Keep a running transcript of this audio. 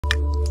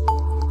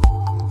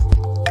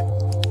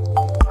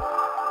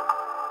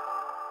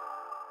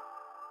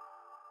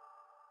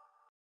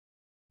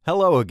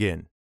Hello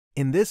again.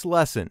 In this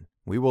lesson,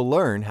 we will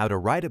learn how to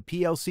write a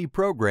PLC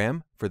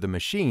program for the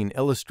machine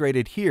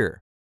illustrated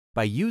here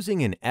by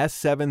using an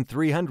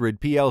S7300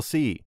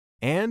 PLC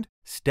and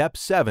Step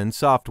 7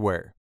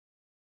 software.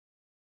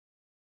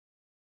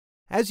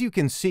 As you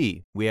can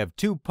see, we have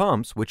two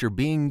pumps which are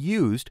being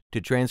used to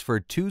transfer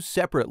two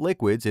separate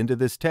liquids into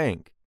this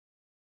tank.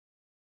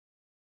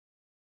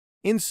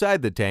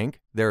 Inside the tank,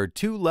 there are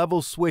two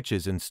level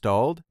switches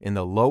installed in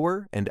the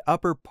lower and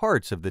upper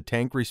parts of the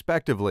tank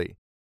respectively.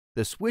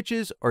 The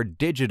switches are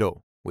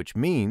digital, which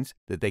means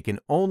that they can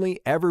only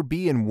ever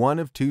be in one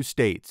of two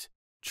states,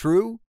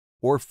 true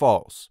or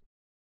false.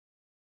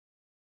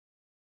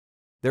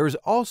 There is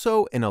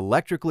also an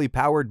electrically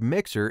powered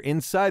mixer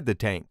inside the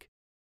tank,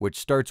 which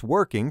starts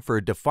working for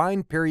a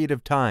defined period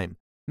of time,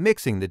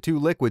 mixing the two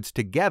liquids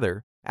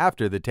together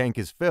after the tank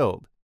is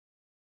filled.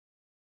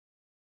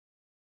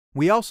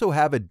 We also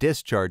have a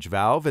discharge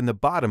valve in the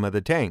bottom of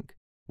the tank,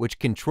 which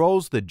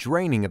controls the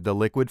draining of the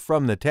liquid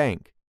from the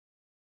tank.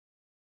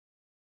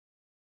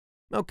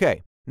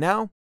 Okay,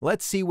 now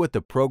let's see what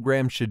the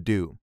program should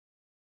do.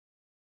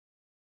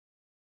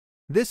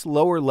 This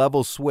lower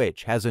level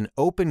switch has an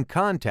open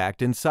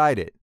contact inside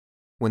it.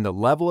 When the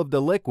level of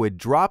the liquid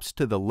drops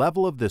to the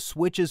level of the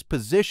switch's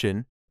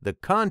position, the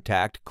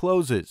contact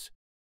closes,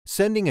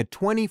 sending a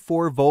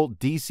 24-volt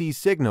DC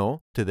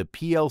signal to the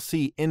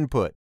PLC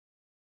input.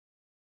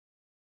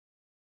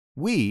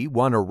 We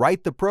want to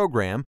write the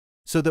program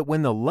so that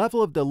when the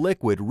level of the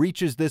liquid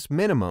reaches this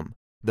minimum,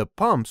 the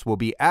pumps will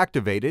be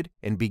activated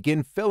and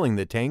begin filling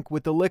the tank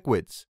with the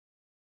liquids.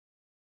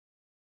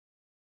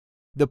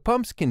 The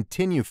pumps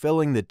continue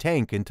filling the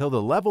tank until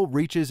the level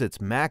reaches its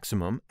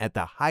maximum at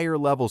the higher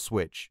level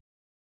switch.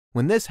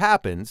 When this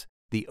happens,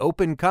 the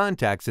open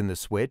contacts in the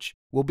switch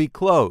will be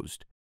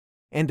closed,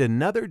 and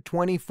another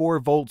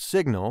 24-volt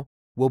signal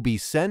will be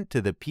sent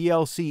to the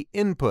PLC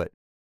input,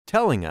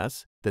 telling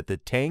us that the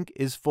tank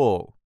is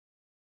full.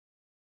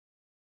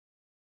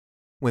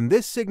 When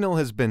this signal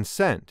has been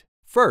sent,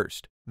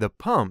 first, the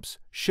pumps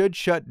should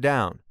shut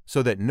down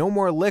so that no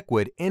more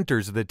liquid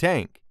enters the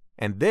tank,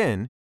 and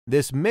then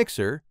this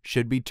mixer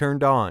should be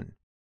turned on.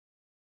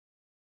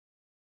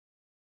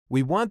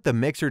 We want the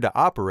mixer to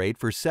operate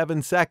for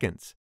 7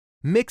 seconds,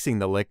 mixing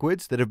the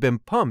liquids that have been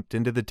pumped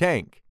into the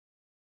tank.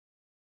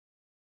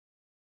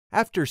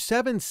 After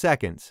 7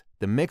 seconds,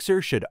 the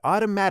mixer should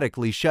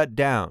automatically shut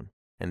down,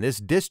 and this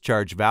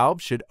discharge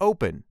valve should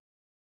open.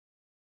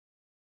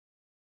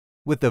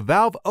 With the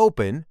valve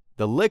open,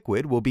 the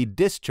liquid will be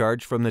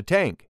discharged from the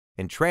tank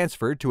and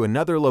transferred to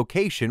another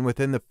location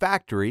within the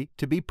factory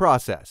to be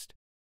processed.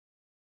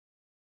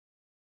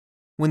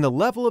 When the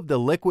level of the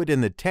liquid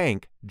in the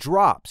tank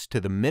drops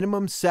to the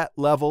minimum set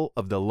level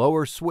of the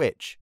lower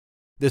switch,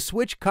 the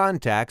switch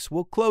contacts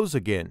will close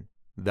again,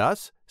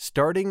 thus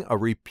starting a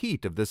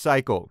repeat of the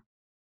cycle.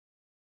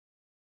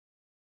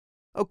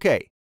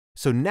 Okay,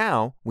 so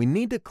now we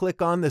need to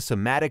click on the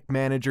Schematic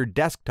Manager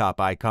desktop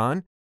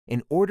icon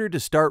in order to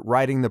start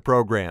writing the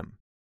program.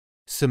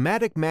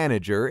 Schematic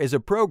Manager is a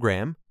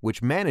program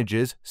which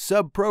manages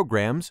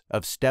sub-programs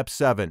of Step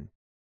 7.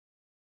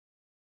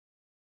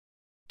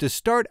 To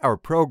start our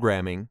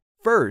programming,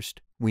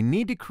 first we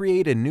need to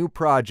create a new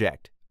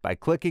project by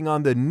clicking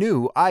on the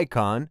New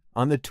icon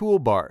on the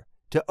toolbar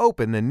to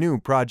open the New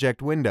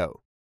Project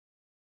window.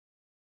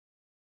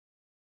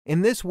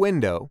 In this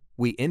window,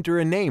 we enter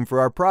a name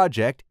for our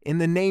project in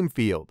the Name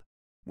field.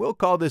 We'll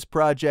call this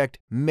project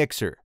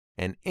Mixer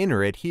and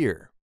enter it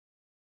here.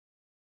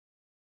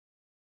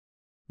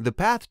 The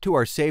path to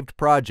our saved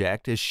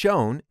project is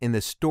shown in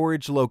the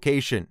storage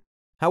location.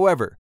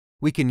 However,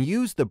 we can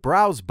use the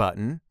Browse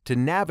button to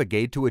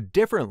navigate to a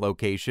different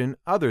location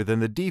other than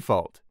the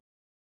default.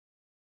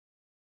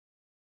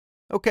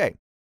 Okay,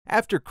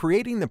 after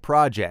creating the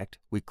project,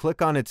 we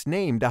click on its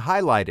name to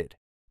highlight it.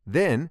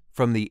 Then,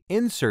 from the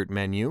Insert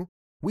menu,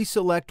 we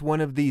select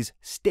one of these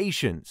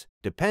stations,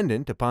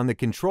 dependent upon the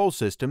control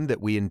system that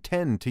we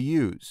intend to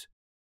use.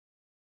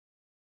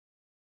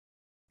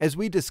 As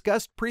we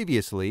discussed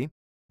previously,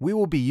 we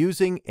will be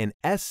using an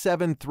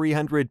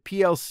S7300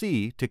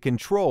 PLC to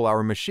control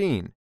our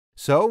machine,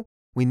 so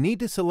we need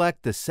to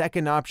select the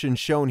second option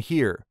shown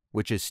here,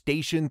 which is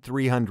Station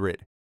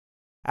 300.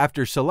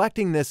 After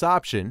selecting this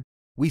option,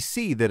 we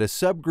see that a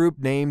subgroup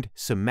named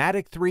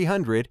Schematic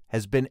 300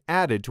 has been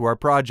added to our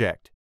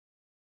project.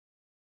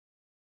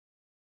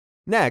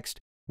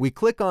 Next, we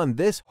click on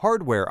this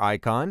hardware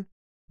icon,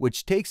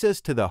 which takes us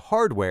to the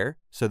hardware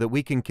so that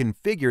we can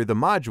configure the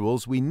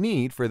modules we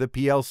need for the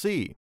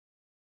PLC.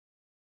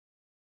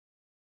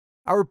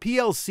 Our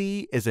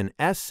PLC is an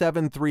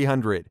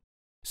S7300,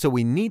 so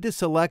we need to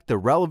select the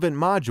relevant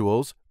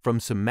modules from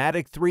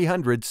Schematic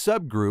 300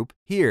 subgroup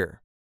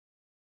here.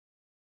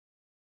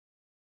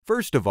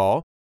 First of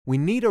all, we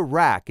need a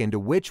rack into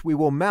which we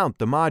will mount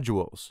the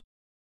modules.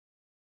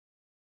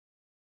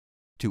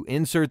 To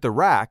insert the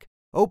rack,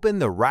 open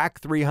the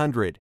Rack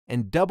 300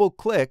 and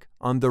double-click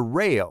on the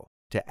rail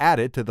to add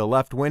it to the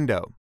left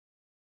window.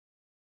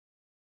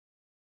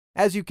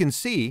 As you can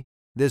see,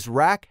 this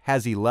rack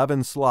has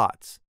 11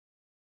 slots.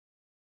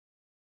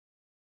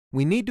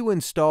 we need to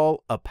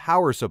install a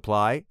power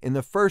supply in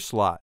the first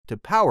slot to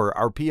power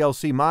our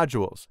PLC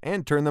modules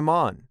and turn them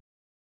on.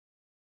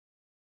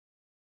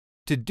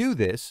 To do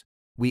this,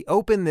 we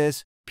open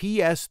this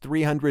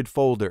PS300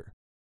 folder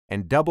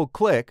and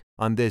double-click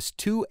on this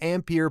 2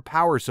 ampere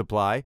power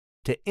supply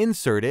to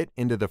insert it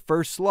into the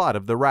first slot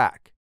of the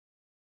rack.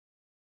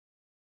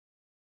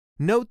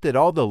 Note that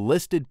all the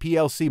listed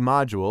PLC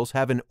modules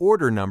have an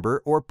order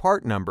number or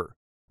part number,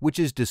 which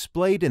is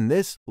displayed in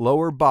this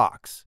lower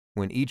box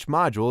when each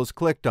module is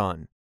clicked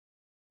on.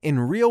 In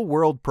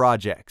real-world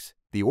projects,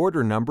 the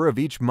order number of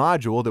each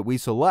module that we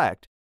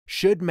select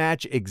should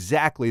match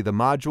exactly the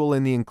module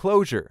in the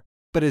enclosure,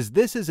 but as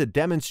this is a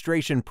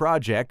demonstration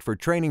project for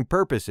training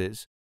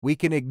purposes, we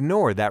can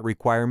ignore that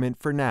requirement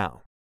for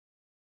now.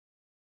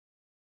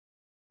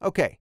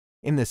 Okay,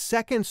 in the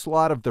second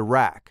slot of the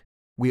rack,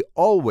 we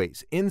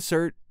always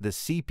insert the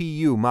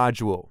CPU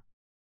module.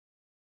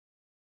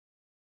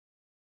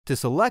 To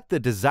select the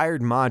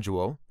desired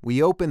module,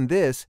 we open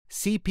this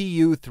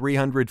CPU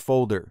 300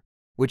 folder,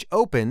 which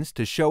opens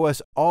to show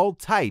us all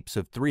types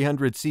of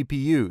 300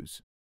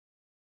 CPUs.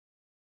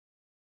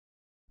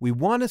 We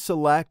want to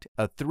select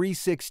a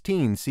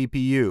 316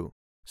 CPU,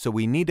 so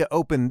we need to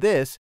open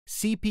this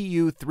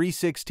CPU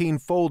 316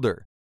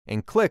 folder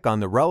and click on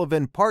the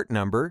relevant part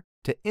number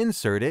to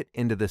insert it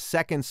into the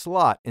second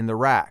slot in the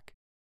rack.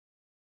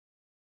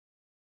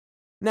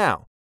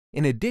 Now,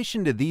 in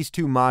addition to these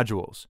two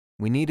modules,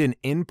 we need an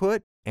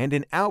input and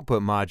an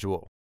output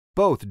module,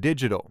 both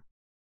digital.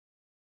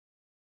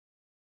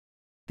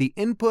 The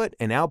input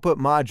and output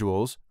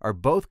modules are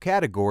both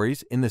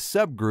categories in the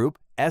subgroup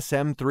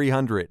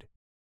SM300.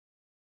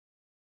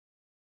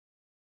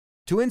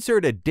 To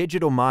insert a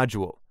digital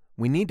module,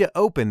 we need to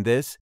open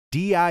this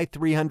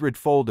DI300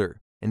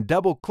 folder and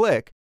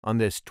double-click on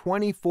this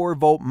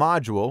 24-volt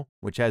module,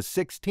 which has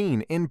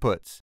 16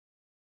 inputs.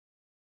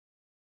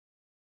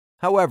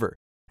 However,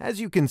 as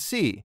you can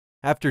see,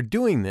 after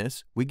doing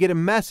this, we get a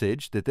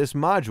message that this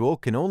module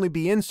can only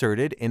be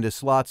inserted into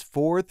slots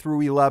 4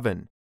 through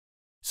 11.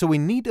 So we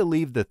need to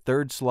leave the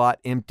third slot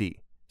empty,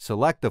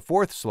 select the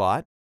fourth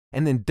slot,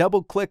 and then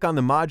double-click on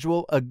the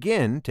module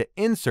again to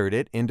insert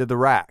it into the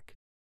rack.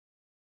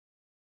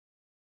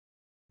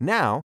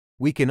 Now,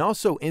 we can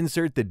also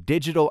insert the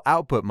digital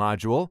output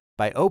module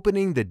by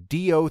opening the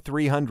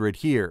DO300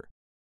 here.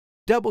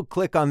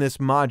 Double-click on this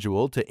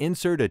module to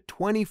insert a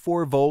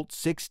 24-volt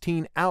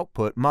 16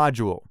 output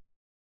module.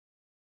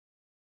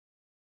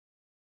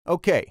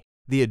 Okay,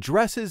 the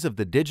addresses of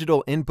the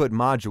digital input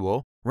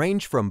module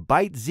range from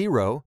byte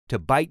 0 to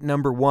byte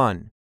number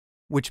 1,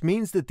 which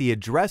means that the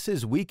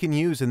addresses we can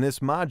use in this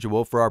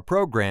module for our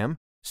program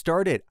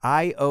start at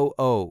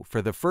I00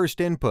 for the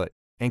first input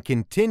and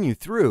continue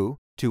through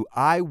to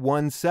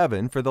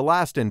I17 for the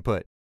last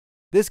input.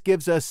 This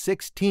gives us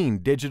 16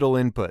 digital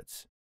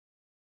inputs.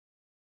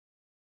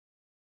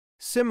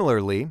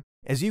 Similarly,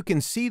 as you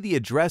can see, the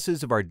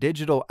addresses of our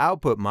digital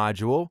output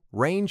module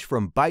range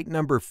from byte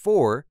number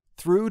 4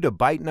 through to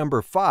byte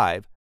number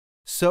 5,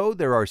 so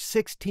there are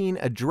 16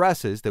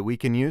 addresses that we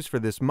can use for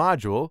this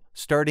module,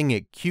 starting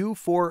at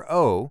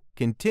Q40,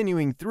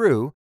 continuing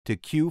through to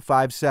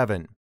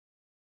Q57.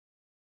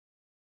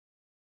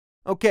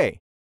 Okay,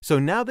 so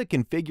now the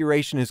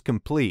configuration is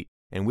complete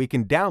and we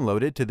can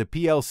download it to the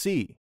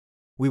PLC.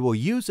 We will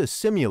use a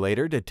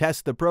simulator to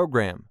test the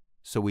program,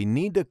 so we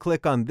need to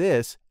click on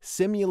this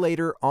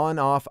Simulator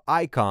On-Off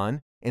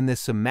icon in the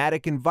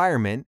schematic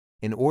environment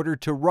in order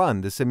to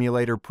run the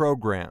simulator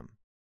program.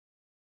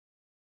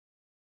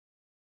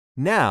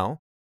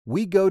 Now,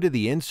 we go to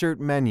the Insert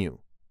menu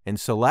and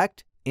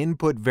select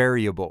Input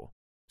Variable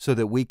so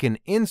that we can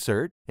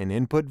insert an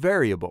input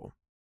variable.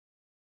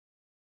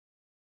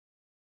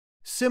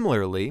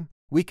 Similarly,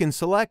 we can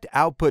select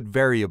Output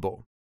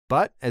Variable,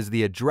 but as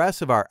the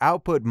address of our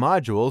output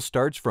module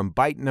starts from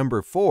byte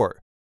number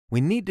 4,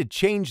 we need to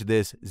change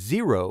this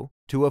 0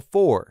 to a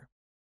 4.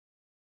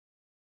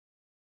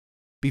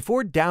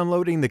 Before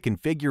downloading the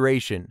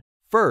configuration,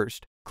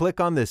 first click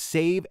on the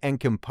Save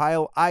and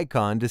Compile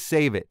icon to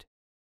save it.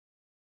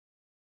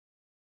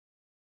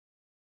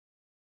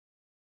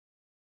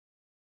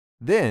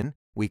 Then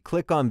we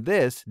click on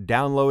this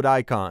Download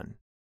icon.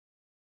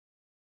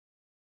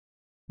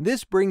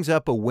 This brings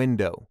up a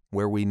window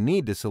where we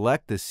need to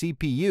select the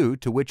CPU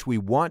to which we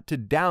want to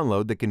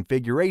download the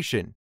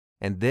configuration,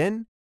 and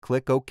then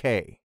click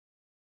OK.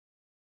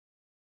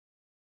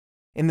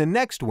 In the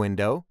next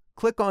window,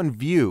 click on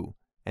View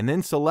and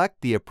then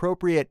select the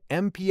appropriate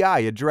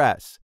MPI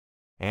address.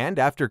 And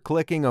after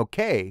clicking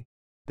OK,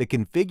 the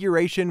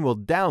configuration will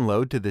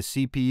download to the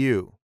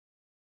CPU.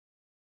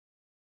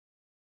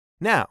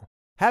 Now,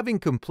 having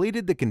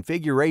completed the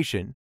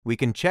configuration, we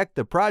can check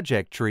the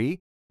project tree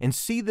and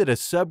see that a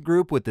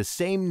subgroup with the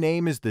same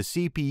name as the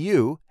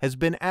CPU has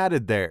been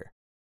added there.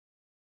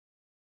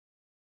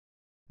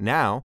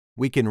 Now,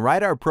 we can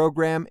write our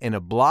program in a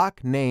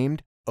block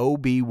named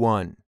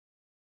OB1.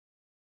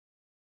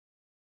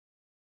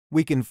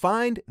 We can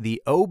find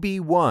the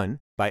OB1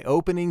 by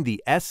opening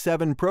the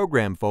S7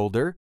 program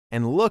folder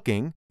and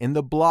looking in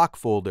the block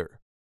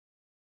folder.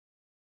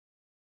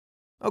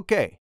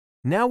 Okay,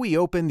 now we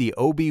open the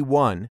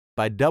OB1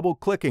 by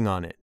double-clicking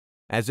on it.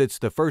 As it's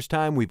the first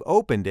time we've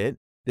opened it,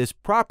 this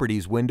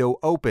Properties window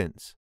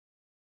opens.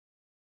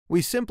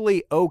 We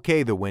simply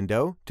OK the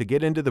window to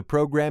get into the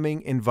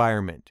programming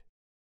environment.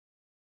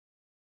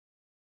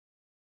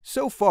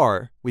 So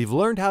far, we've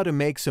learned how to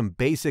make some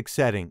basic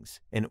settings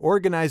and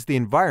organize the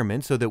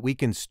environment so that we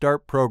can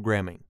start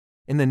programming.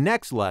 In the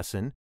next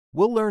lesson,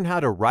 we'll learn how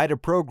to write a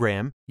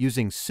program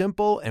using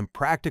simple and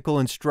practical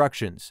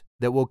instructions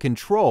that will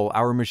control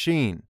our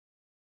machine.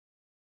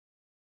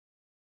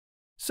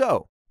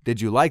 So,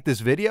 did you like this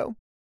video?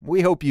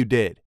 We hope you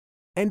did.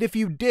 And if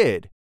you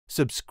did,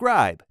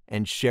 subscribe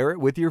and share it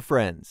with your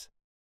friends.